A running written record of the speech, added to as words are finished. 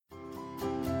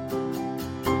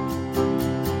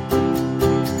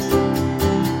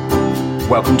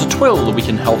Welcome to Twill, the Week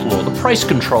in Health Law, the price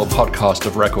control podcast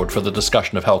of record for the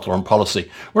discussion of health law and policy.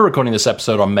 We're recording this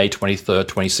episode on May 23rd,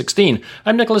 2016.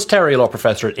 I'm Nicholas Terry, law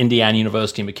professor at Indiana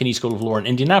University and McKinney School of Law in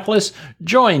Indianapolis,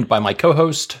 joined by my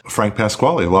co-host, Frank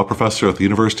Pasquale, law professor at the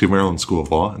University of Maryland School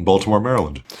of Law in Baltimore,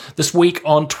 Maryland. This week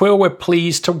on Twill, we're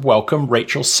pleased to welcome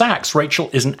Rachel Sachs. Rachel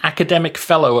is an academic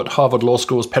fellow at Harvard Law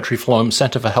School's Petrie Flom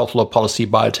Center for Health Law Policy,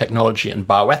 Biotechnology, and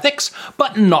Bioethics,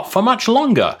 but not for much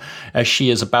longer, as she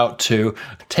is about to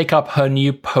take up her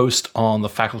new post on the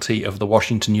faculty of the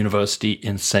Washington University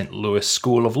in St. Louis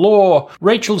School of Law.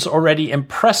 Rachel's already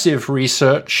impressive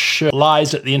research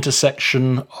lies at the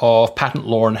intersection of patent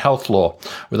law and health law,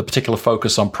 with a particular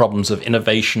focus on problems of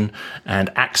innovation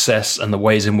and access and the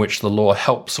ways in which the law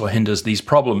helps or hinders these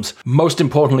problems. Most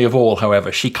importantly of all,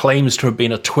 however, she claims to have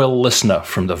been a Twill listener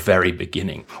from the very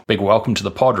beginning. Big welcome to the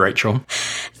pod, Rachel.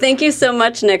 Thank you so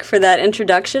much, Nick, for that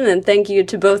introduction, and thank you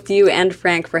to both you and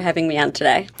Frank for having me on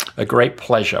today. A great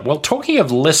pleasure. Well, talking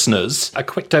of listeners, a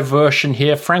quick diversion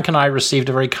here. Frank and I received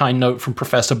a very kind note from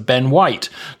Professor Ben White,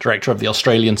 Director of the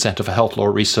Australian Centre for Health Law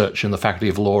Research in the Faculty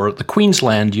of Law at the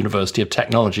Queensland University of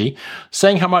Technology,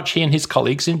 saying how much he and his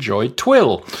colleagues enjoyed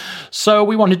Twill. So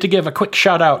we wanted to give a quick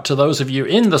shout out to those of you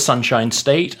in the Sunshine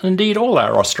State, and indeed all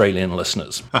our Australian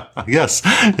listeners. Yes,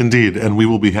 indeed. And we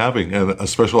will be having a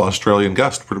special Australian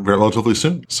guest relatively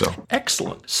soon. So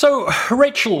excellent. So,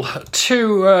 Rachel,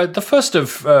 to the first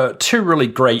of two really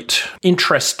great,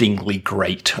 interestingly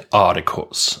great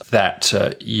articles that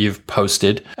you've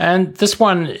posted. And this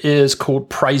one is called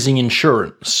Pricing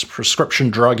Insurance, Prescription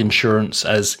Drug Insurance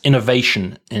as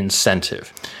Innovation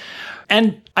Incentive.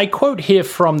 And I quote here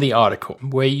from the article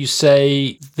where you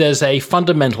say there's a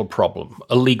fundamental problem,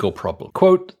 a legal problem.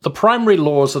 Quote, the primary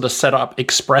laws that are set up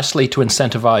expressly to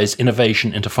incentivize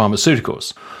innovation into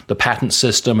pharmaceuticals, the patent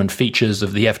system and features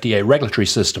of the FDA regulatory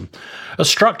system, are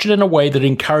structured in a way that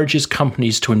encourages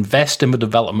companies to invest in the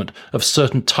development of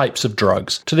certain types of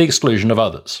drugs to the exclusion of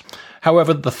others.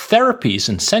 However, the therapies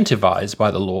incentivized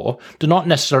by the law do not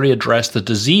necessarily address the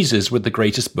diseases with the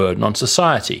greatest burden on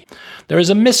society. There is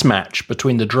a mismatch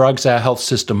between the drugs our health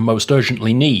system most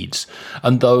urgently needs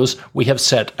and those we have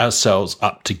set ourselves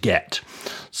up to get.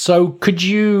 So could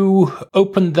you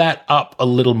open that up a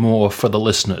little more for the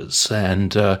listeners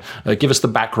and give us the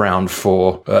background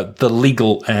for the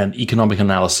legal and economic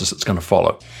analysis that's going to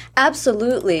follow?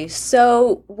 Absolutely.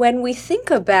 So when we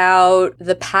think about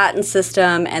the patent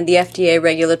system and the FDA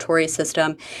regulatory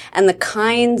system and the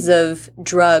kinds of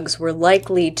drugs we're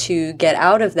likely to get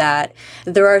out of that,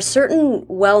 there are certain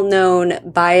well-known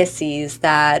biases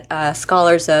that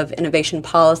scholars of innovation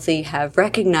policy have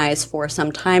recognized for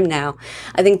some time now.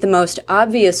 I think the most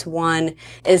obvious one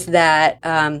is that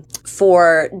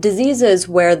for diseases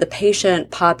where the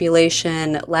patient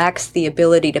population lacks the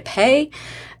ability to pay,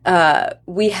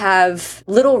 we have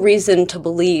little reason to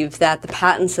believe that the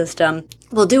patent system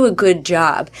will do a good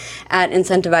job at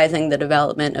incentivizing the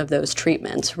development of those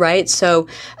treatments, right? So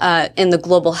in the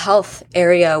global health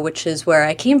area, which is where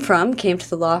I came to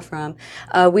the law from,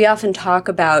 we often talk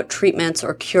about treatments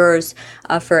or cures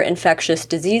for infectious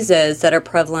diseases that are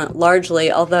prevalent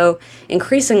largely, although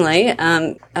increasingly,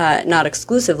 not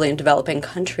exclusively in developing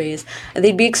countries,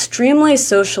 they'd be extremely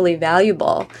socially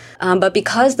valuable. But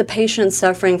because the patients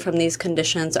suffering from these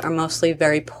conditions are mostly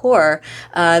very poor,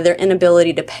 their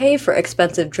inability to pay for expensive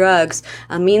drugs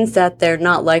means that they're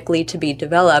not likely to be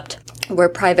developed where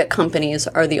private companies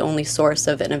are the only source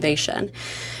of innovation.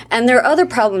 And there are other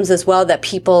problems as well that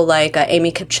people like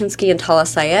Amy Kopczynski and Tala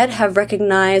Syed have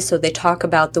recognized. So they talk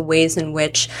about the ways in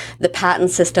which the patent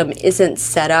system isn't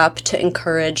set up to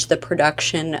encourage the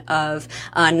production of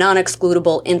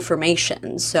non-excludable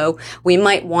information. So we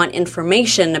might want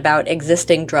information about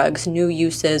existing drugs, new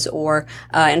uses, or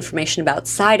information about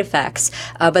side effects,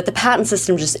 but the patent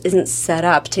system just isn't set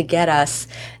up to get us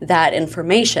that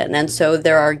information. And so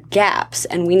there are gaps,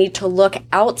 and we need to look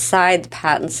outside the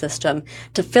patent system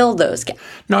to fill those gaps.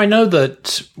 Now, I know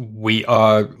that we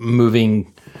are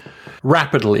moving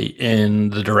rapidly in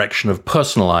the direction of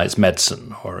personalized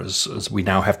medicine, or as we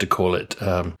now have to call it,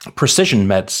 precision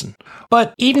medicine.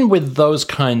 But even with those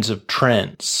kinds of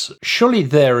trends, surely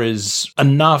there is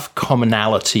enough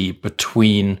commonality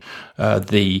between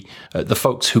the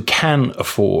folks who can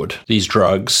afford these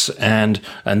drugs and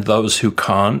those who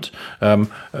can't,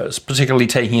 particularly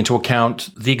taking into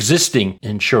account the existing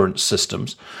insurance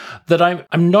systems, that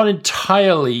I'm not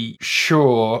entirely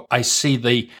sure I see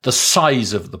the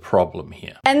size of the problem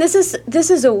here. And this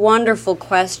is a wonderful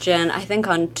question, I think,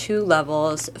 on two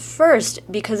levels. First,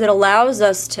 because it allows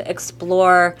us to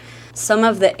explore some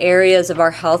of the areas of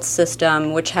our health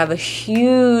system which have a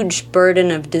huge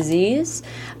burden of disease,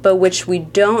 but which we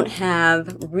don't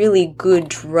have really good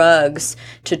drugs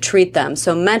to treat them.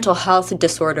 So mental health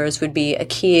disorders would be a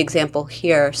key example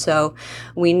here. So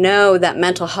we know that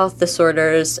mental health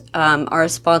disorders are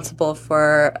responsible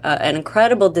for an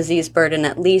incredible disease burden,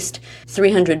 at least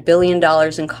 $300 billion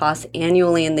in costs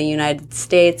annually in the United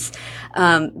States.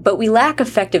 But we lack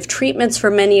effective treatments for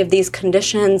many of these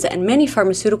conditions, and many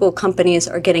pharmaceutical companies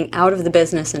are getting out of the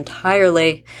business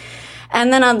entirely.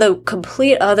 And then on the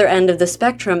complete other end of the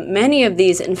spectrum, many of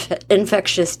these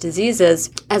infectious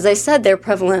diseases, as I said, they're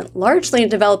prevalent largely in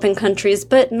developing countries,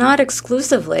 but not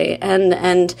exclusively.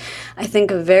 And I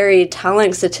think a very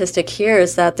telling statistic here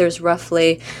is that there's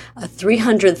roughly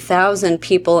 300,000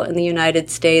 people in the United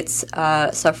States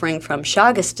suffering from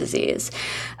Chagas disease.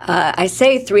 I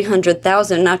say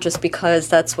 300,000 not just because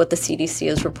that's what the CDC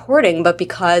is reporting, but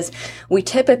because we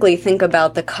typically think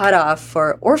about the cutoff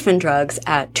for orphan drugs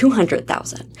at 200,000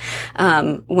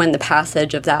 when the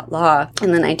passage of that law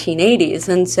in the 1980s.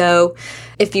 And so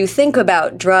if you think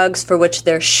about drugs for which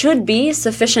there should be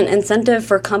sufficient incentive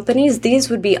for companies, these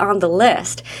would be on the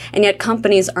list. And yet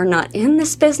companies are not in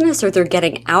this business, or they're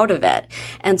getting out of it.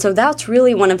 And so that's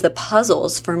really one of the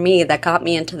puzzles for me that got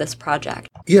me into this project.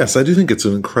 Yes, I do think it's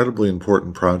an incredibly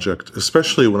important project,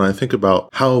 especially when I think about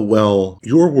how well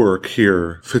your work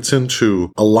here fits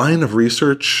into a line of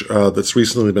research that's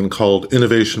recently been called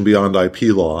Innovation Beyond IP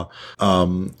Law.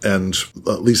 And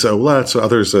Lisa Ouellette,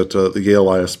 others at the Yale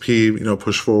ISP,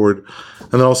 push forward.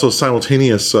 And then also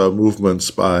simultaneous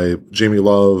movements by Jamie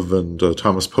Love and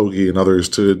Thomas Pogge and others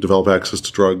to develop access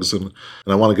to drugs. And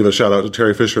I want to give a shout out to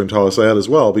Terry Fisher and Talis Ayad as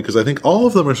well, because I think all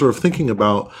of them are sort of thinking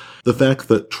about the fact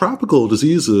that tropical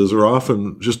diseases are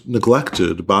often just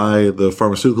neglected by the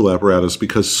pharmaceutical apparatus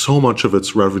because so much of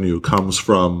its revenue comes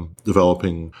from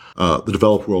developing, the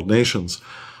developed world nations.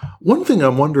 One thing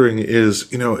I'm wondering is,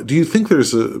 do you think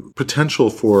there's a potential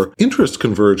for interest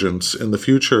convergence in the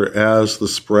future as the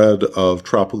spread of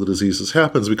tropical diseases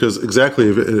happens? Because exactly,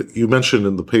 you mentioned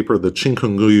in the paper the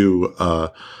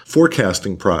Chikungunya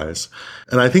forecasting prize.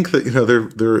 And I think that,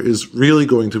 there is really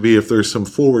going to be, if there's some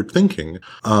forward thinking,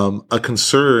 a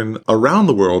concern around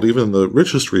the world, even in the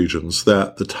richest regions,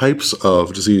 that the types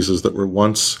of diseases that were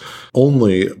once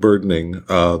only burdening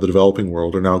the developing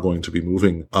world are now going to be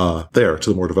moving there to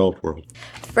the more developed world.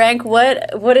 Frank,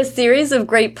 what a series of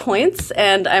great points,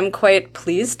 and I'm quite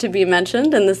pleased to be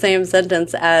mentioned in the same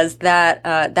sentence as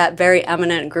that very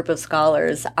eminent group of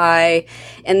scholars.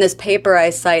 In this paper,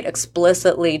 I cite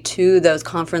explicitly to those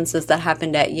conferences that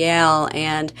happened at Yale,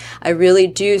 and I really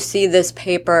do see this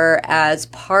paper as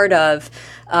part of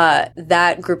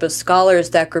that group of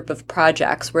scholars, that group of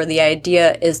projects, where the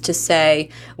idea is to say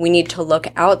we need to look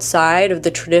outside of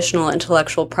the traditional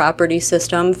intellectual property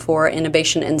system for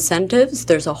innovation incentives.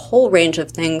 There's a whole range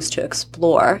of things to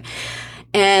explore.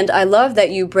 And I love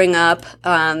that you bring up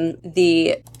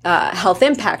the Health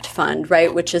Impact Fund,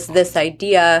 right, which is this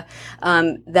idea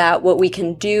that what we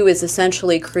can do is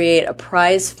essentially create a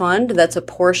prize fund that's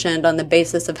apportioned on the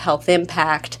basis of health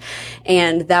impact,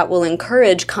 and that will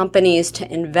encourage companies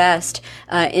to invest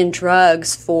in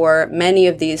drugs for many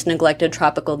of these neglected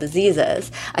tropical diseases.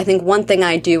 I think one thing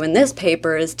I do in this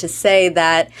paper is to say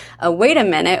that, wait a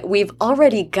minute, we've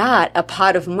already got a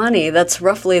pot of money that's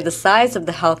roughly the size of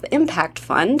the Health Impact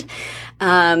Fund.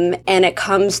 And it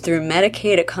comes through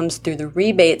Medicaid, it comes through the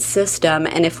rebate system.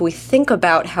 And if we think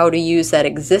about how to use that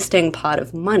existing pot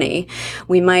of money,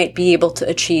 we might be able to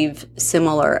achieve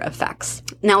similar effects.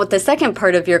 Now, with the second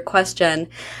part of your question,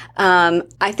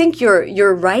 I think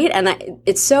you're right, and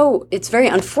it's very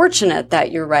unfortunate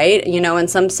that you're right. In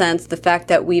some sense, the fact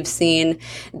that we've seen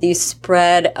the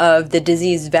spread of the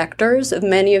disease vectors of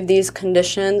many of these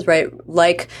conditions, right,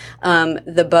 like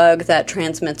the bug that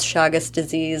transmits Chagas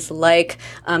disease, like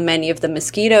many of the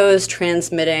mosquitoes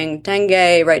transmitting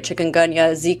dengue, right,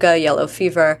 chikungunya, Zika, yellow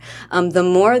fever. The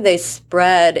more they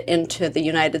spread into the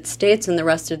United States and the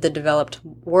rest of the developed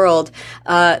world,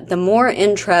 the more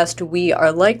interest we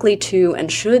are likely to and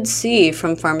should see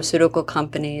from pharmaceutical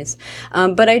companies.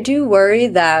 But I do worry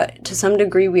that to some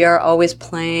degree we are always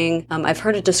playing, I've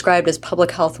heard it described as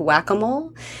public health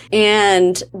whack-a-mole.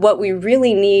 And what we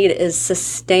really need is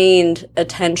sustained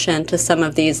attention to some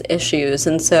of these issues.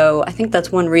 And so I think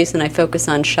that's one reason I focus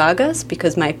on Chagas,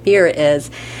 because my fear is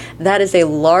that is a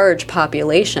large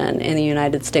population in the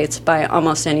United States by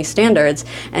almost any standards,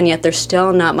 and yet there's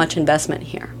still not much investment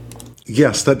here.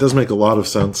 Yes, that does make a lot of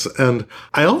sense. And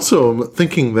I also am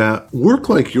thinking that work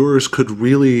like yours could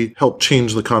really help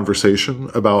change the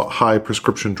conversation about high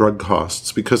prescription drug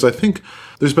costs, because I think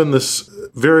there's been this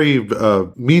very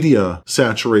media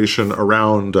saturation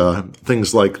around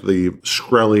things like the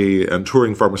Shkreli and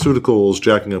Turing Pharmaceuticals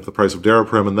jacking up the price of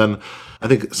Daraprim, and then I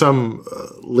think some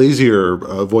lazier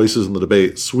voices in the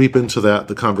debate sweep into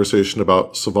the conversation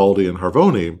about Sovaldi and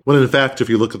Harvoni, when in fact, if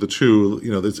you look at the two,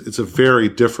 it's a very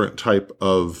different type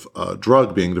of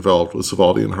drug being developed with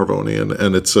Sovaldi and Harvoni,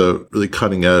 and it's a really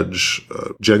cutting edge,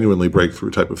 genuinely breakthrough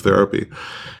type of therapy.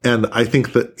 And I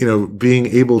think that, being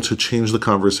able to change the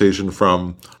conversation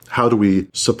from how do we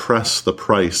suppress the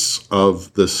price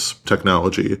of this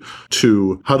technology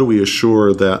to how do we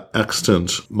assure that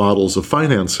extant models of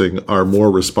financing are more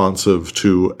responsive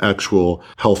to actual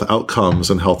health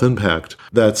outcomes and health impact.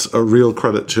 That's a real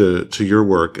credit to your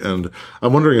work. And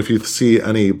I'm wondering if you see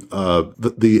any,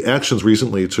 the actions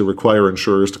recently to require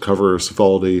insurers to cover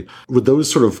Sovaldi, would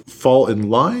those sort of fall in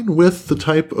line with the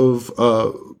type of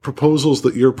proposals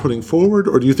that you're putting forward?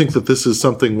 Or do you think that this is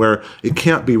something where it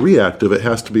can't be reactive, it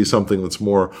has to be something that's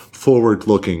more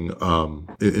forward-looking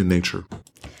in nature?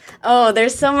 Oh,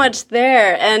 there's so much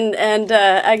there. And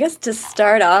I guess to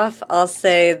start off, I'll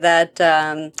say that,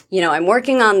 I'm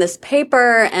working on this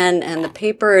paper and the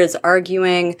paper is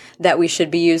arguing that we should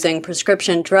be using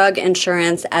prescription drug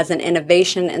insurance as an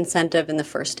innovation incentive in the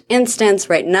first instance,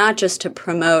 right? Not just to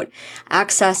promote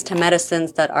access to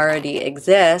medicines that already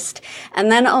exist.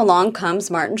 And then along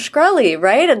comes Martin Shkreli,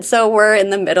 right? And so we're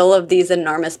in the middle of these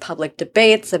enormous public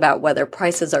debates about whether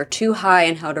prices are too high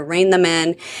and how to rein them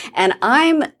in. And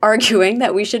I'm arguing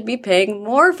that we should be paying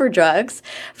more for drugs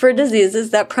for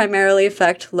diseases that primarily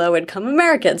affect low-income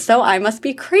Americans. So I must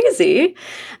be crazy.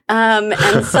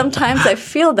 And sometimes I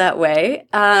feel that way.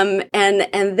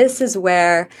 And this is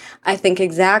where I think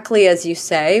exactly as you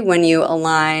say, when you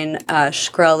align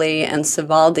Shkreli and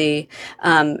Sovaldi,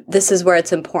 this is where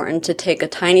it's important to take a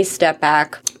tiny step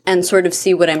back and sort of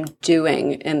see what I'm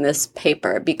doing in this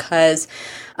paper. Because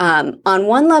on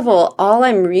one level, all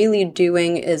I'm really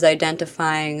doing is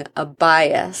identifying a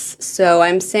bias. So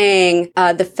I'm saying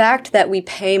the fact that we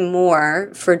pay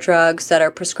more for drugs that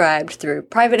are prescribed through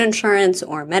private insurance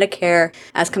or Medicare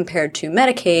as compared to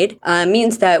Medicaid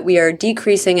means that we are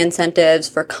decreasing incentives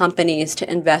for companies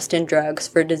to invest in drugs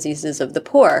for diseases of the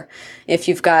poor if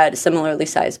you've got similarly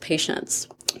sized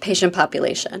patient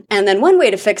population. And then one way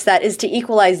to fix that is to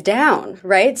equalize down,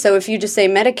 right? So if you just say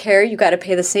Medicare, you got to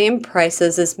pay the same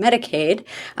prices as Medicaid.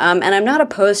 And I'm not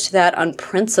opposed to that on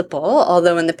principle,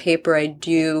 although in the paper I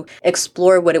do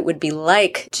explore what it would be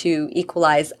like to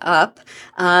equalize up.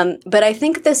 But I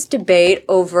think this debate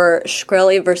over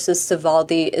Shkreli versus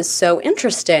Sovaldi is so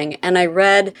interesting. And I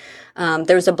read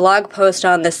there was a blog post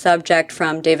on this subject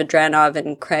from David Dranov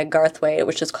and Craig Garthwaite,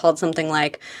 which is called something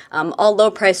like, all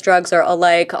low-priced drugs are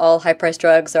alike, all high-priced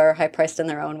drugs are high-priced in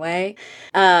their own way.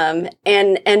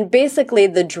 And basically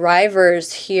the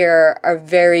drivers here are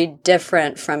very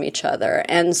different from each other.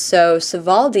 And so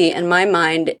Sovaldi, in my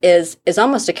mind, is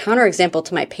almost a counterexample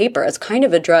to my paper. It's kind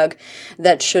of a drug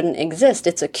that shouldn't exist.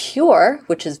 It's a cure,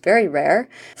 which is very rare,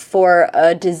 for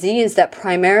a disease that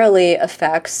primarily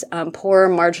affects poor,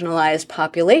 marginalized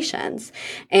populations.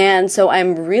 And so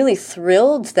I'm really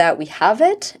thrilled that we have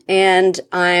it. And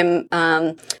I'm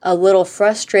a little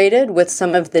frustrated with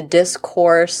some of the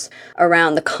discourse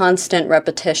around the constant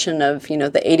repetition of,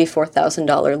 the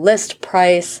 $84,000 list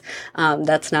price.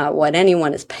 That's not what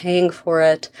anyone is paying for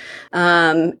it.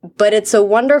 But it's a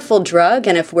wonderful drug.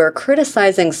 And if we're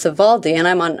criticizing Sovaldi, and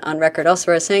I'm on record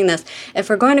elsewhere saying this, if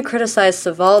we're going to criticize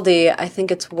Sovaldi, I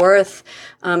think it's worth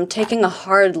taking a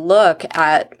hard look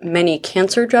at many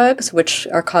cancer drugs, which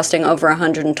are costing over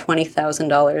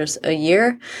 $120,000 a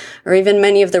year, or even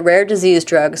many of the rare disease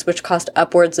drugs, which cost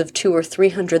upwards of $200,000 or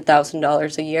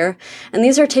 $300,000 a year. And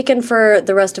these are taken for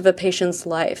the rest of a patient's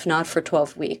life, not for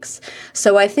 12 weeks.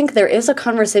 So I think there is a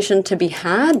conversation to be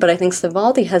had, but I think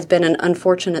Sovaldi has been an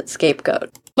unfortunate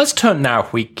scapegoat. Let's turn now,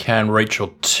 if we can,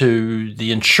 Rachel, to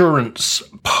the insurance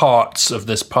parts of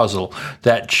this puzzle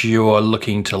that you're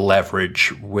looking to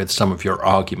leverage with some of your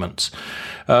arguments.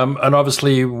 And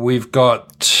obviously, we've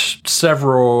got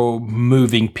several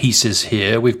moving pieces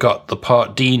here. We've got the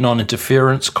Part D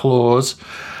non-interference clause.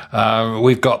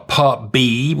 We've got Part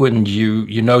B, when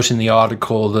you note in the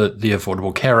article that the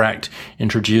Affordable Care Act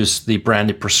introduced the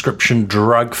branded prescription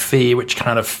drug fee, which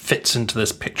kind of fits into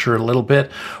this picture a little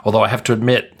bit. Although I have to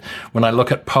admit, when I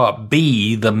look at Part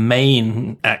B, the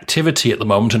main activity at the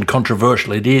moment, and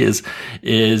controversial it is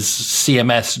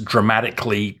CMS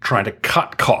dramatically trying to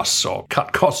cut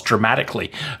costs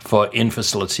dramatically for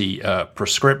in-facility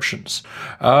prescriptions.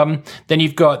 Then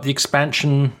you've got the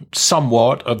expansion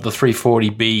somewhat of the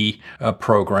 340B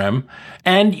program,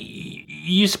 and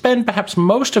you spend perhaps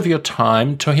most of your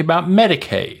time talking about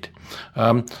Medicaid.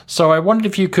 So I wondered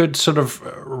if you could sort of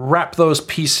wrap those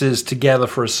pieces together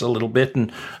for us a little bit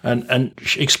and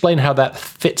explain how that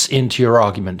fits into your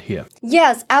argument here.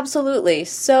 Yes, absolutely.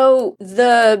 So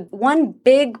the one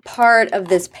big part of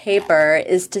this paper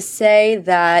is to say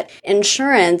that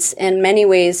insurance in many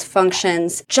ways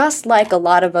functions just like a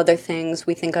lot of other things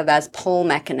we think of as pull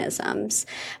mechanisms.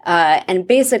 And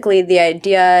basically the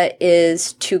idea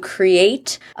is to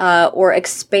create or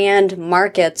expand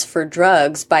markets for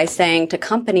drugs by saying to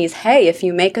companies, hey, if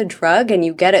you make a drug and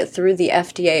you get it through the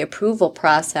FDA approval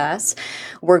process,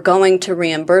 we're going to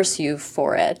reimburse you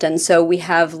for it. And so we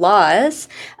have laws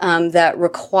that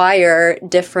require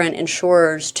different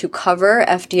insurers to cover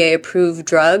FDA-approved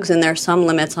drugs, and there are some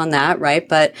limits on that, right?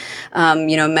 But,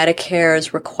 Medicare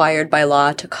is required by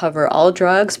law to cover all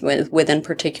drugs within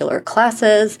particular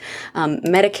classes.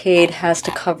 Medicaid has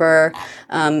to cover,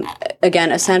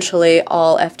 again, essentially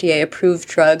all FDA-approved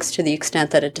drugs to the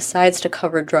extent that it decides to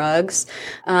cover drugs.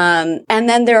 And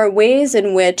then there are ways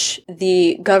in which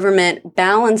the government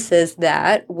balances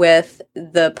that with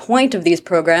the point of these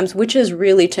programs, which is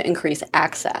really to increase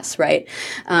access, right?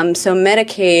 So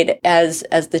Medicaid, as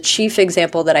the chief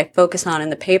example that I focus on in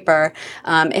the paper,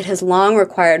 it has long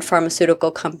required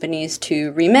pharmaceutical companies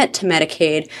to remit to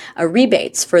Medicaid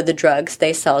rebates for the drugs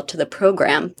they sell to the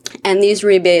program. And these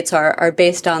rebates are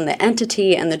based on the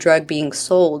entity and the drug being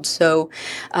sold. So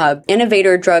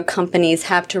innovator drug companies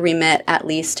have to remit at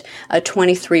least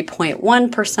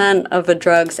 23.1% of a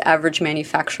drug's average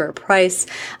manufacturer price,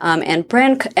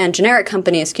 and generic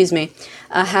companies,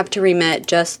 have to remit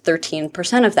just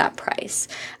 13% of that price.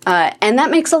 And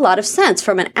that makes a lot of sense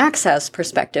from an access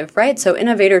perspective, right? So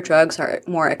innovator drugs are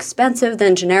more expensive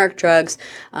than generic drugs.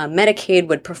 Medicaid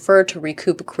would prefer to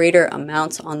recoup greater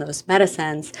amounts on those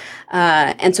medicines.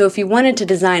 And so if you wanted to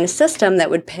design a system that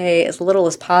would pay as little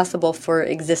as possible for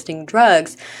existing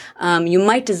drugs, you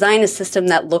might design a system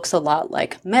that looks a lot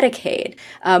like Medicaid.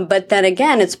 But then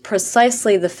again, it's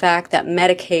precisely the fact that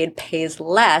Medicaid pays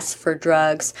less for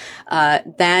drugs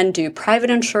than do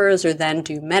private insurers or than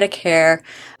do Medicare,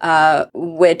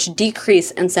 which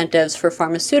decrease incentives for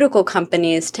pharmaceutical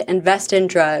companies to invest in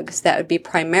drugs that would be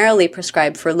primarily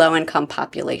prescribed for low-income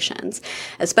populations,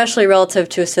 especially relative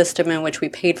to a system in which we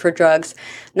paid for drugs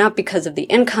not because of the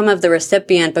income of the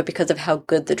recipient, but because of how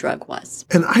good the drug was.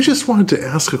 And I just wanted to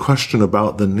ask a question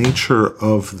about the nature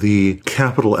of the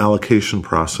capital allocation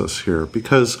process here,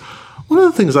 because one of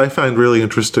the things I find really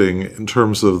interesting in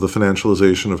terms of the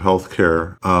financialization of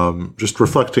healthcare, just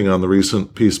reflecting on the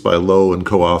recent piece by Lowe and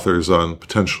co-authors on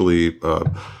potentially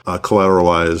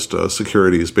collateralized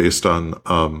securities based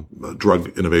on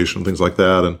drug innovation, things like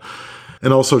that,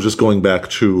 and also just going back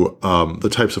to the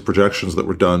types of projections that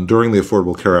were done during the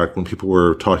Affordable Care Act when people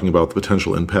were talking about the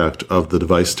potential impact of the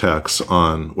device tax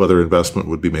on whether investment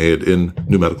would be made in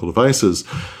new medical devices,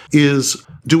 is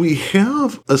do we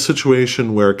have a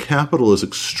situation where capital is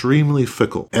extremely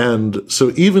fickle? And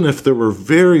so even if there were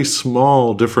very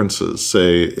small differences,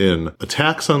 say in a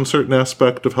tax on certain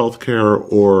aspect of healthcare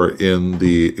or in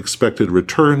the expected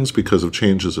returns because of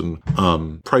changes in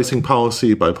pricing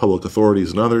policy by public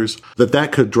authorities and others,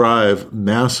 that could drive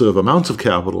massive amounts of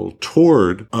capital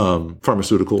toward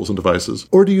pharmaceuticals and devices?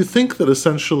 Or do you think that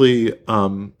essentially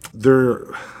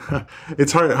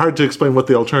it's hard to explain what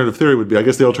the alternative theory would be. I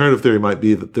guess the alternative theory might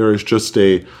be that there is just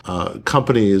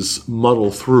companies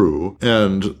muddle through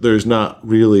and there's not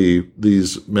really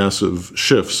these massive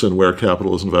shifts in where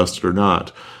capital is invested or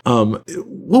not.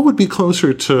 What would be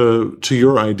closer to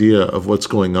your idea of what's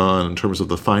going on in terms of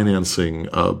the financing,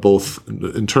 both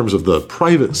in terms of the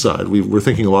private side? We're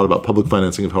thinking a lot about public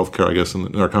financing of healthcare, I guess,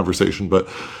 in our conversation, but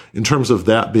in terms of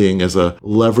that being as a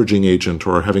leveraging agent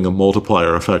or having a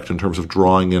multiplier effect in terms of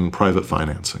drawing in private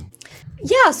financing.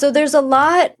 Yeah, so there's a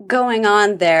lot going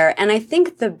on there. And I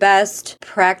think the best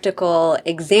practical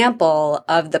example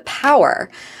of the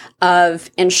power of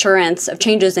insurance, of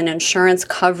changes in insurance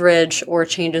coverage or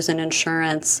changes in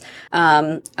insurance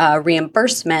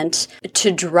reimbursement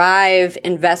to drive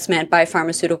investment by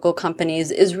pharmaceutical companies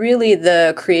is really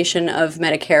the creation of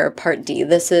Medicare Part D.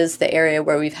 This is the area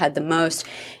where we've had the most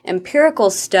empirical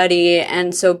study.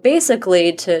 And so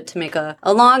basically, to make a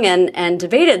long and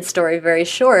debated story very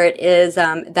short, is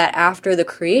that after the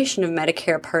creation of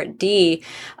Medicare Part D,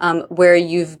 where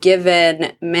you've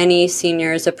given many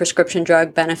seniors a prescription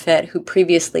drug benefit benefit who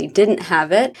previously didn't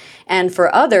have it. And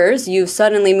for others, you've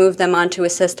suddenly moved them onto a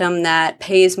system that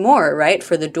pays more, right,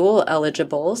 for the dual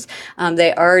eligibles.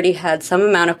 They already had some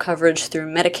amount of coverage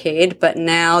through Medicaid, but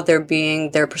now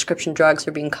their prescription drugs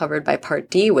are being covered by Part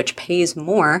D, which pays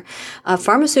more.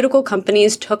 Pharmaceutical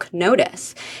companies took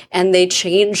notice, and they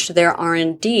changed their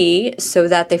R&D so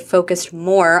that they focused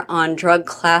more on drug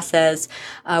classes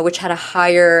which had a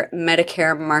higher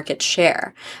Medicare market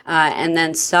share. And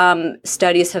then some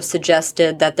studies have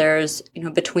suggested that there's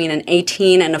between an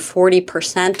 18 and a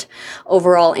 40%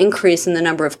 overall increase in the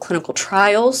number of clinical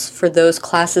trials for those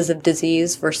classes of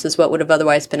disease versus what would have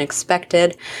otherwise been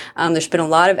expected. There's been a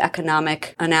lot of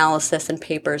economic analysis and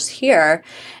papers here.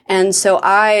 And so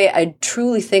I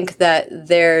truly think that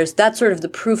that's sort of the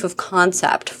proof of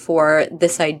concept for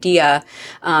this idea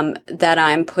that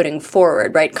I'm putting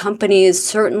forward, right? Companies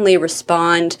certainly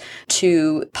respond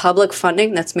to public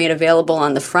funding that's made available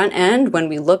on the front end. When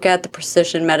we look at the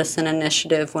Precision Medicine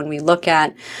Initiative, when we look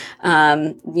at,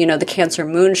 the Cancer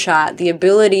Moonshot, the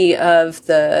ability of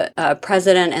the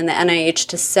president and the NIH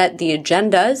to set the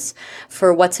agendas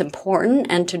for what's important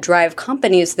and to drive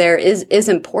companies there is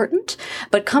important.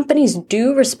 But companies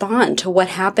do respond to what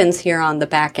happens here on the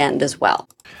back end as well.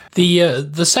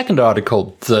 The second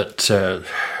article that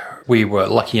we were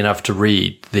lucky enough to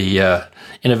read, the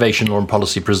Innovation, Law and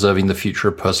Policy Preserving the Future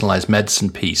of Personalized Medicine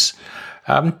piece,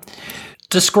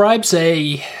 describes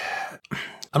an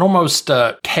almost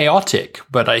chaotic,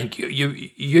 but you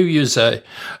use a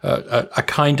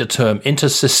kinder term,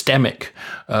 intersystemic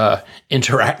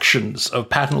interactions of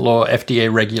patent law,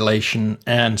 FDA regulation,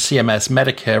 and CMS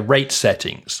Medicare rate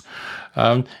settings.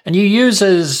 And you use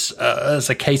as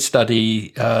a case study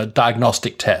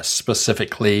diagnostic tests,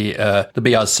 specifically the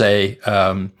BRCA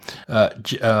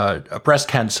breast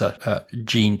cancer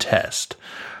gene test.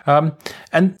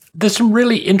 And there's some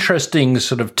really interesting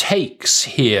sort of takes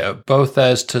here, both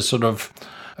as to sort of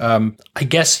I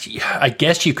guess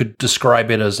you could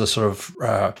describe it as a sort of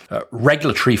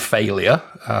regulatory failure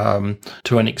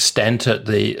to an extent at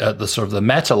the sort of the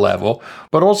meta level,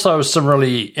 but also some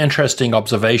really interesting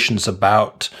observations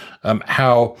about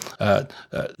how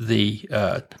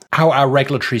our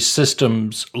regulatory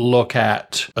systems look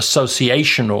at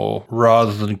associational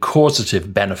rather than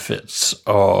causative benefits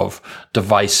of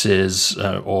devices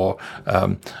or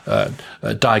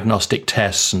diagnostic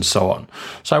tests and so on.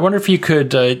 So I wonder if you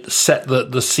could set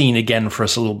the scene again for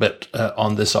us a little bit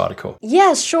on this article.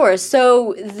 Yes, sure.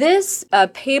 So this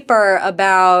paper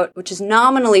which is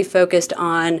nominally focused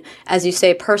on, as you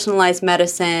say, personalized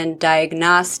medicine,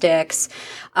 diagnostics,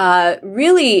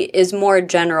 really is more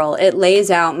general. It lays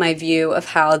out my view of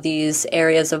how these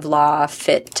areas of law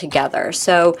fit together.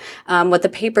 So what the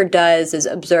paper does is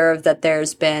observe that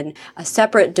there's been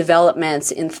separate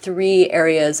developments in 3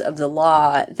 areas of the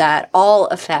law that all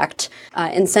affect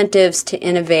incentives to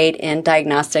innovate in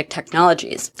diagnostic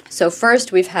technologies. So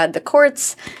first, we've had the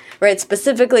courts, right,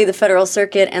 specifically the Federal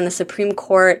Circuit and the Supreme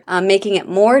Court, making it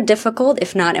more difficult,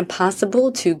 if not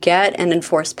impossible, to get and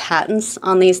enforce patents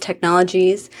on these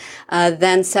technologies.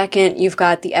 Then second, you've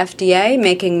got the FDA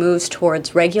making moves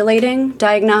towards regulating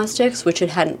diagnostics, which it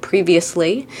hadn't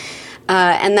previously.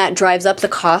 And that drives up the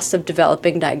cost of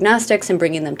developing diagnostics and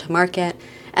bringing them to market.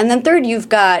 And then third, you've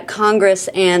got Congress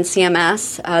and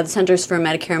CMS, the Centers for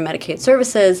Medicare and Medicaid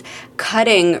Services,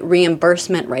 cutting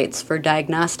reimbursement rates for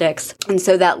diagnostics. And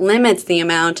so that limits the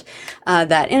amount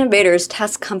that innovators,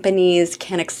 test companies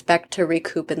can expect to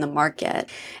recoup in the market.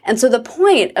 And so the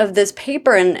point of this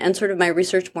paper and sort of my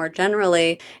research more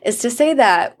generally is to say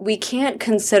that we can't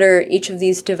consider each of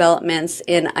these developments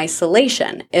in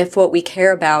isolation if what we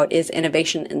care about is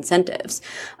innovation incentives.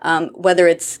 Whether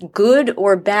it's good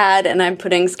or bad, and I'm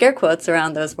putting scare quotes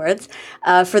around those words,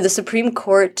 for the Supreme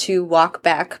Court to walk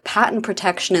back patent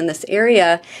protection in this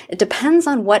area, it depends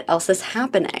on what else is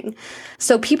happening.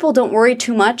 So people don't worry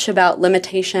too much about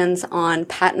limitations on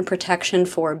patent protection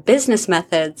for business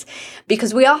methods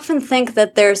because we often think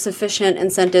that there's sufficient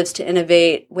incentives to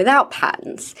innovate without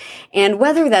patents. And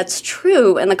whether that's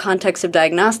true in the context of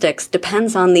diagnostics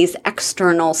depends on these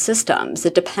external systems.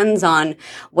 It depends on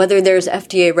whether there's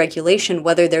FDA regulation,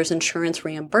 whether there's insurance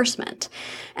reimbursement.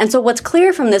 And so what's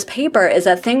clear from this paper is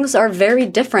that things are very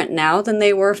different now than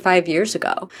they were 5 years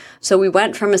ago. So we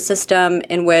went from a system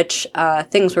in which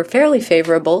things were fairly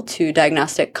favorable to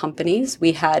diagnostic companies companies.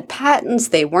 We had patents.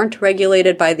 They weren't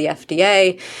regulated by the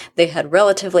FDA. They had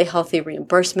relatively healthy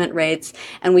reimbursement rates.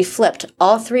 And we flipped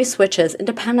all three switches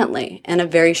independently in a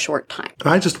very short time.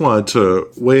 I just wanted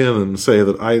to weigh in and say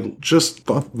that I just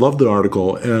loved the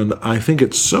article, and I think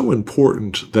it's so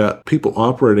important that people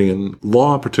operating in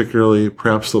law, particularly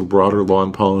perhaps the broader law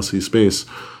and policy space,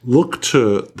 look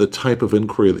to the type of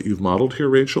inquiry that you've modeled here,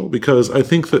 Rachel, because I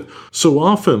think that so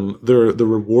often the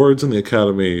rewards in the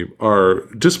academy are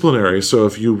disciplinary. So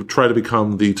if you try to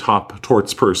become the top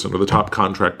torts person or the top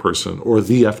contract person or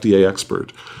the FDA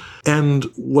expert, and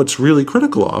what's really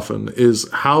critical often is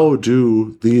how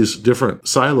do these different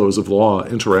silos of law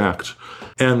interact?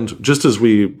 And just as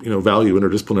we, value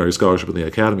interdisciplinary scholarship in the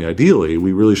academy, ideally,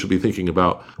 we really should be thinking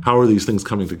about how are these things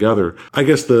coming together. I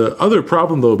guess the other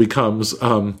problem, though, becomes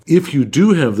if you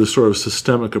do have this sort of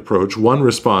systemic approach, one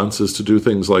response is to do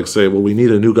things like say, well, we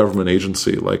need a new government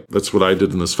agency. Like that's what I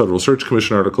did in this Federal Search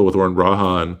Commission article with Warren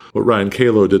Braha, and what Ryan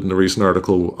Kalo did in a recent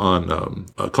article on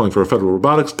calling for a Federal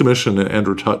Robotics Commission, and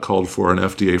Andrew Tuck called for an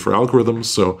FDA for algorithms.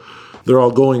 So they're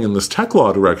all going in this tech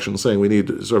law direction, saying we need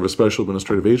sort of a special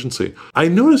administrative agency. I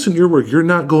notice in your work, you're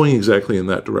not going exactly in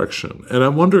that direction. And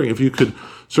I'm wondering if you could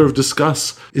sort of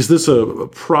discuss, is this a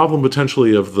problem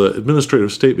potentially of the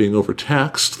administrative state being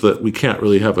overtaxed, that we can't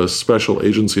really have a special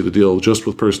agency to deal just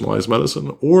with personalized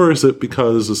medicine? Or is it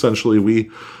because essentially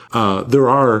there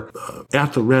are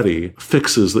at the ready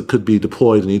fixes that could be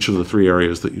deployed in each of the three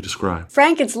areas that you describe?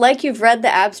 Frank, it's like you've read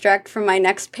the abstract from my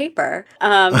next paper.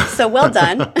 So well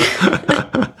done.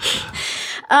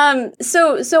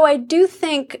 So I do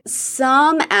think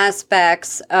some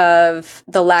aspects of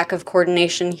the lack of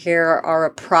coordination here are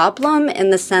a problem in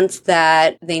the sense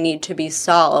that they need to be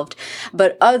solved,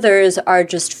 but others are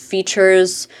just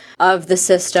features of the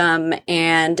system,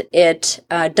 and it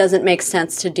doesn't make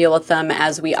sense to deal with them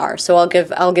as we are. So I'll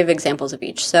give examples of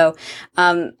each. So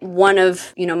one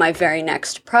of my very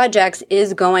next projects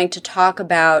is going to talk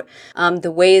about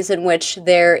the ways in which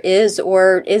there is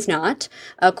or is not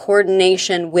a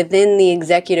coordination within the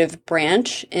executive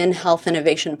branch in health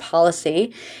innovation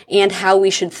policy, and how we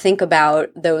should think about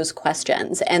those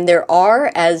questions. And there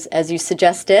are, as you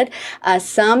suggested,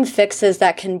 some fixes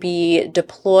that can be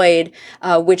deployed,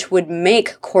 which would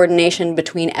make coordination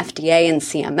between FDA and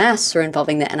CMS, or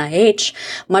involving the NIH,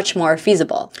 much more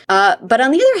feasible. But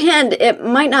on the other hand, it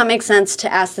might not make sense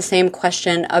to ask the same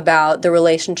question about the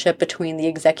relationship between the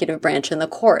executive branch and the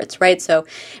courts, right? So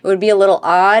it would be a little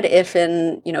odd if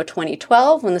in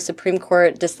 2012, when the Supreme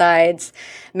Court decides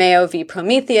Mayo v.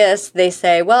 Prometheus, they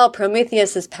say, well,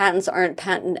 Prometheus's patents aren't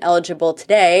patent eligible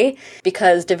today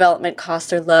because development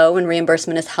costs are low and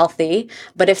reimbursement is healthy.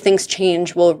 But if things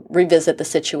change, we'll revisit the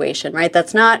situation, right?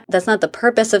 That's not the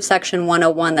purpose of Section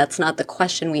 101. That's not the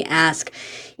question we ask,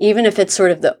 even if it's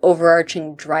sort of the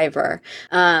overarching driver.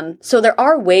 So there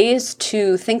are ways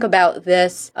to think about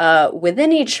this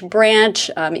within each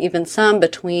branch, even some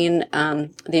between the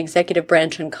executive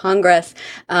branch and Congress.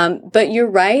 But you're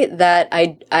right that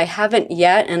I haven't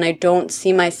yet, and I don't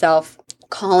see myself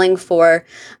calling for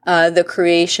the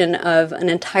creation of an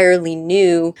entirely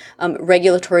new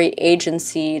regulatory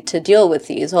agency to deal with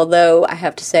these. Although I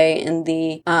have to say in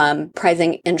the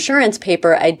pricing insurance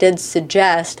paper, I did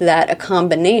suggest that a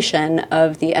combination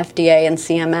of the FDA and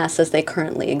CMS as they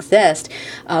currently exist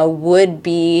would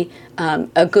be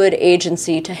a good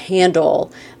agency to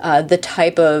handle the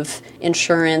type of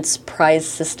insurance prize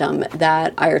system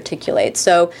that I articulate.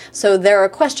 So there are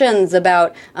questions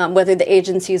about whether the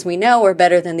agencies we know are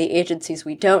better than the agencies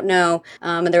we don't know.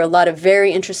 And there are a lot of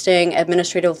very interesting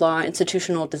administrative law,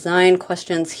 institutional design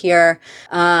questions here.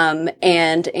 And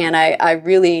I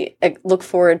really look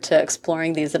forward to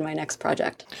exploring these in my next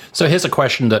project. So here's a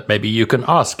question that maybe you can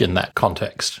ask in that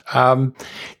context. Do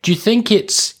you think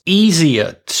it's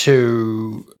easier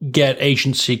to get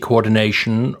agency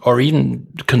coordination or even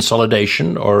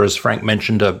consolidation, or as Frank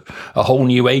mentioned, a whole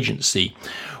new agency,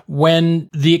 when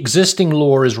the existing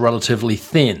law is relatively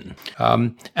thin?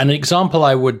 An example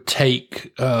I would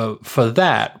take for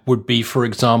that would be, for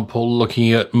example,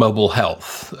 looking at mobile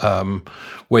health,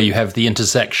 where you have the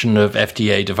intersection of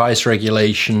FDA device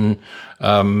regulation,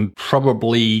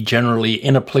 probably generally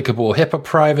inapplicable HIPAA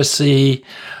privacy,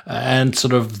 and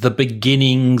sort of the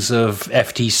beginnings of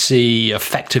FTC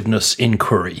effectiveness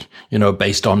inquiry,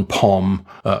 based on POM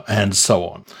and so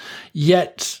on.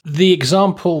 Yet the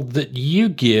example that you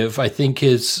give, I think,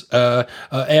 is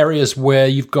areas where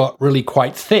you've got really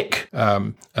quite thick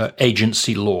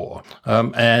agency law,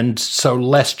 and so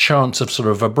less chance of sort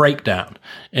of a breakdown.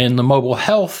 In the mobile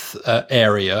health health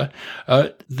area,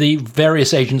 the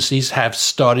various agencies have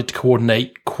started to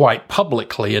coordinate quite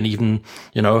publicly, and even,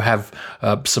 have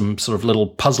some sort of little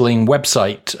puzzling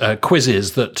website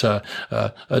quizzes that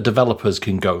developers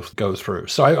can go through.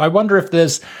 So I wonder if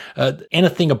there's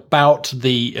anything about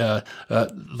the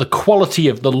quality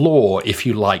of the law, if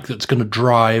you like, that's going to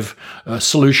drive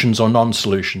solutions or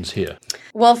non-solutions here.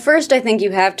 Well, first, I think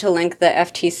you have to link the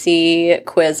FTC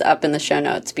quiz up in the show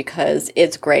notes because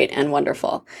it's great and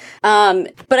wonderful.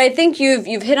 But I think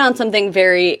you've hit on something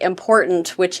very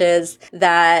important, which is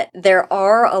that there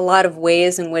are a lot of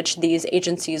ways in which these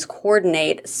agencies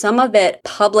coordinate, some of it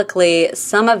publicly,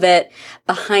 some of it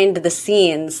behind the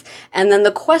scenes. And then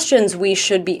the questions we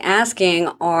should be asking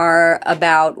are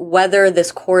about whether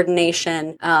this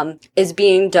coordination is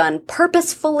being done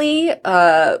purposefully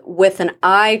with an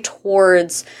eye towards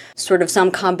sort of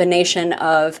some combination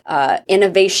of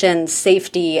innovation,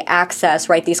 safety, access,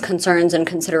 right? These concerns and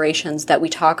considerations that we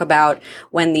talk about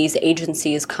when these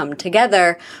agencies come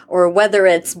together, or whether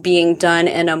it's being done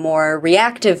in a more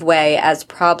reactive way as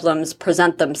problems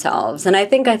present themselves. And I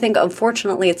think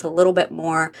unfortunately it's a little bit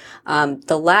more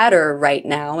the latter right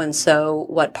now. And so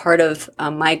what part of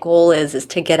my goal is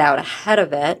to get out ahead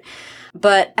of it.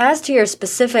 But as to your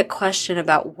specific question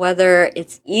about whether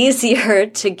it's easier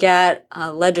to get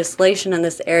legislation in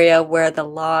this area where the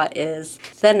law is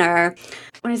thinner,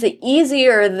 when I say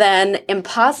easier than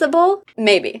impossible,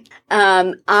 maybe.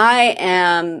 I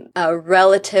am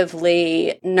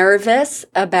relatively nervous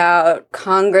about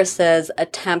Congress's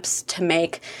attempts to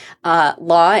make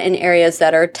law in areas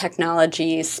that are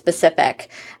technology specific.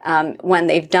 When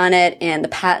they've done it in the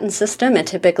patent system, it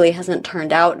typically hasn't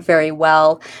turned out very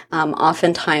well.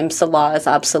 Oftentimes the law is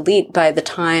obsolete by the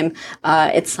time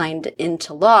it's signed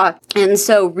into law. And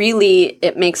so really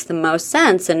it makes the most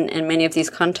sense in many of these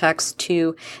contexts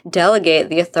to delegate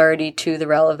the authority to the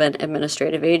relevant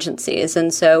administrative agencies.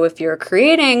 And so if you're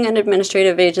creating an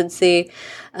administrative agency,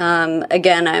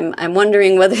 again, I'm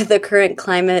wondering whether the current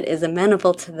climate is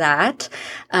amenable to that.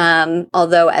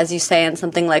 Although, as you say, in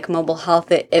something like mobile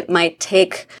health, it might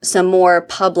take some more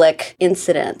public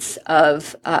incidents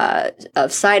of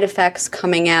side effects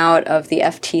coming out of the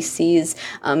FTC's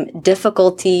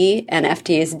difficulty and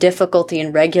FDA's difficulty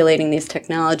in regulating these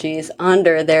technologies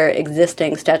under their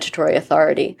existing statutory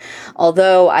authority.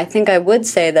 Although I think I would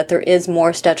say that there is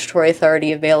more statutory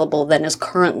authority available than is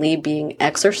currently being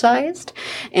exercised.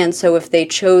 And so if they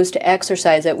chose to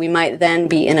exercise it, we might then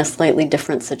be in a slightly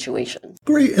different situation.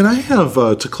 Great. And I have,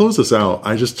 to close this out,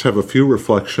 I just have a few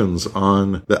reflections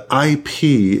on the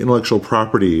IP, Intellectual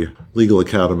Property Legal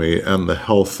Academy, and the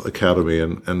Health Academy,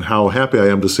 and how happy I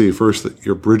am to see first that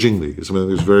you're bridging these. I mean,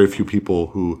 there's very few people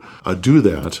who do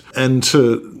that. And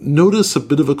to notice a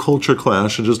bit of a culture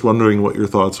clash, and just wondering what your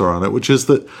thoughts are on it, which is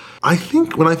that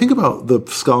when I think about the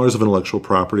scholars of intellectual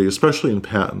property, especially in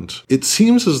patent, it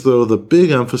seems as though the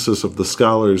big emphasis of the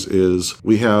scholars is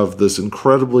we have this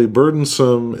incredibly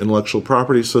burdensome intellectual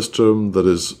property system that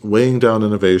is weighing down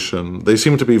innovation. They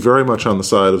seem to be very much on the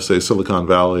side of, say, Silicon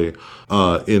Valley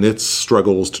in its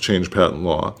struggles to change patent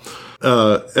law.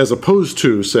 As opposed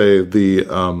to, say, the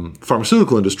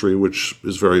pharmaceutical industry, which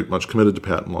is very much committed to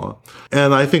patent law.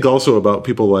 And I think also about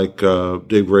people like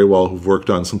Dave Graywall, who've worked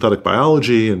on synthetic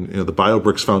biology and the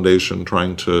BioBricks Foundation,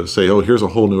 trying to say, oh, here's a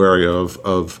whole new area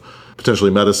of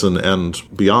potentially medicine and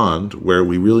beyond, where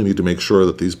we really need to make sure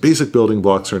that these basic building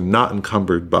blocks are not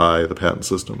encumbered by the patent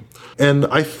system. And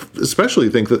I especially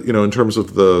think that, in terms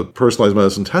of the personalized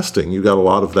medicine testing, you got a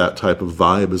lot of that type of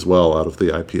vibe as well out of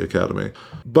the IP Academy.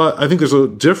 But I think there's a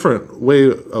different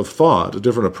way of thought, a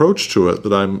different approach to it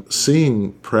that I'm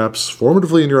seeing perhaps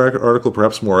formatively in your article,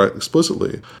 perhaps more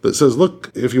explicitly, that says,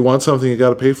 look, if you want something, you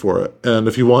got to pay for it. And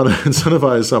if you want to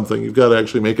incentivize something, you've got to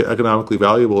actually make it economically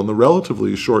valuable in the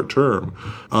relatively short term.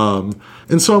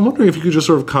 And so I'm wondering if you could just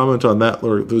sort of comment on that,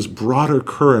 or those broader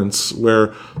currents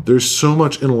where there's so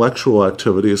much intellectual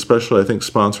activity, especially I think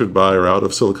sponsored by or out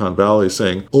of Silicon Valley,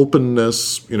 saying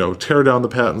openness, tear down the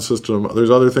patent system. There's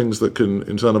other things that can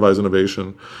incentivize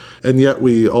innovation. And yet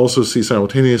we also see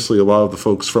simultaneously a lot of the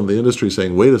folks from the industry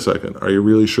saying, wait a second, are you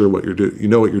really sure what you're doing? You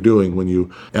know what you're doing when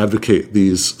you advocate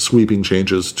these sweeping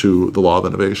changes to the law of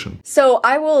innovation? So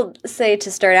I will say,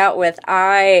 to start out with,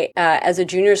 I, as a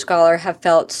junior scholar, have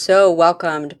felt so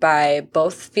welcomed by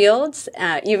both fields,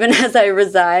 even as I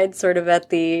reside sort of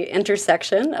at the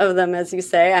intersection of them, as you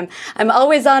say. I'm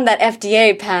always on that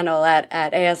FDA panel at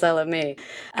ASLME.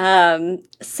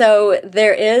 So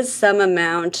there is some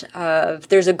amount of,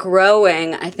 there's a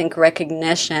growing, I think,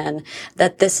 recognition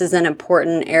that this is an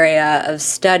important area of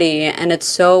study, and it's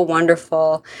so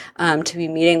wonderful to be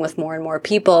meeting with more and more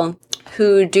people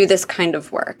who do this kind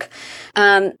of work.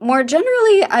 More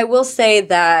generally, I will say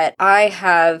that I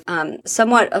have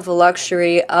somewhat of a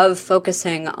luxury of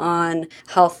focusing on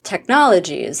health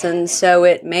technologies. And so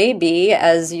it may be,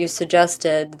 as you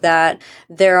suggested, that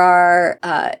there are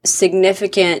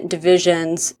significant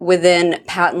divisions within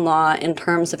patent law in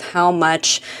terms of how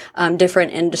much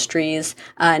different industries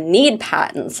need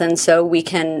patents. And so we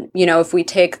can, if we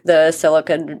take the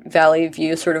Silicon Valley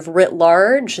view sort of writ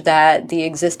large, that the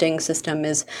existing system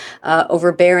is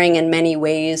overbearing in many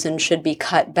ways and should be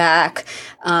cut back.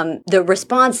 The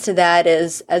response to that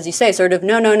is, as you say, sort of,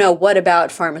 no, what about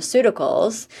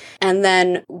pharmaceuticals? And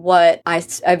then what I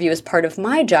view as part of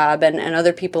my job and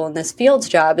other people in this field's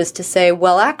job is to say,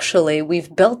 well, actually,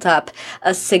 we've built up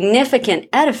a significant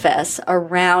edifice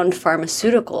around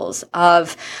pharmaceuticals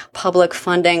of public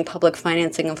funding, public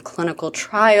financing of clinical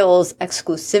trials,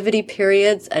 exclusivity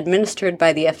periods administered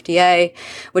by the FDA,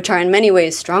 which are in many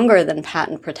ways stronger than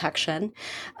patent protection.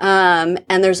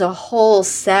 And there's a whole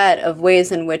set of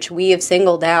ways in which we have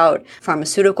singled out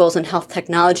pharmaceuticals and health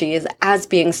technologies as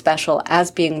being special,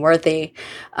 as being worthy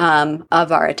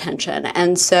of our attention.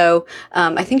 And so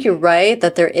I think you're right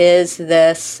that there is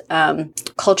this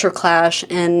culture clash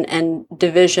and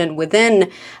division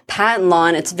within patent law.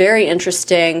 And it's very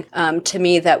interesting to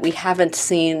me that we haven't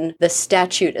seen the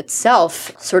statute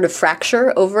itself sort of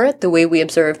fracture over it the way we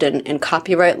observed in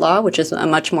copyright law, which is a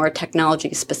much more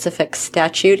technology-specific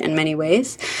statute in many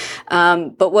ways.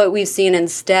 But what we've seen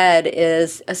instead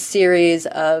is a series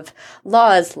of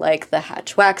laws like the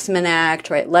Hatch-Waxman Act,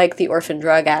 right, like the Orphan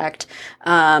Drug Act,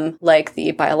 like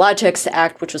the Biologics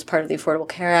Act, which was part of the Affordable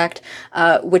Care Act,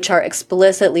 which are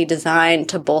explicitly designed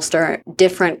to bolster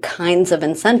different kinds of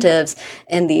incentives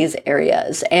in these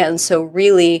areas. And so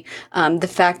really, the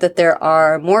fact that there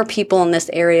are more people in this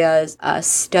area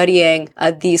studying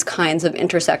these kinds of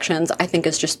intersections, I think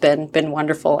has just been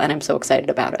wonderful, and I'm so excited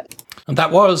about it. And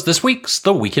that was this week's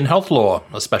The Week in Health Law.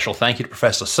 A special thank you to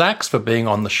Professor Sachs for being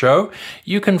on the show.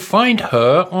 You can find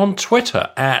her on Twitter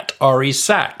at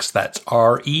 @ReSachs. That's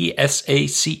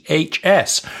ReSachs.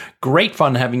 Great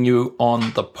fun having you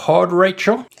on the pod,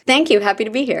 Rachel. Thank you. Happy to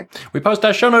be here. We post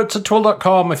our show notes at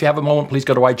twill.com. If you have a moment, please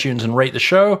go to iTunes and rate the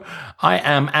show. I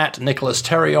am at Nicholas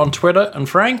Terry on Twitter. And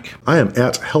Frank? I am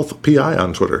at HealthPI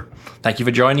on Twitter. Thank you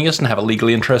for joining us and have a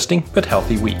legally interesting but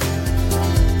healthy week.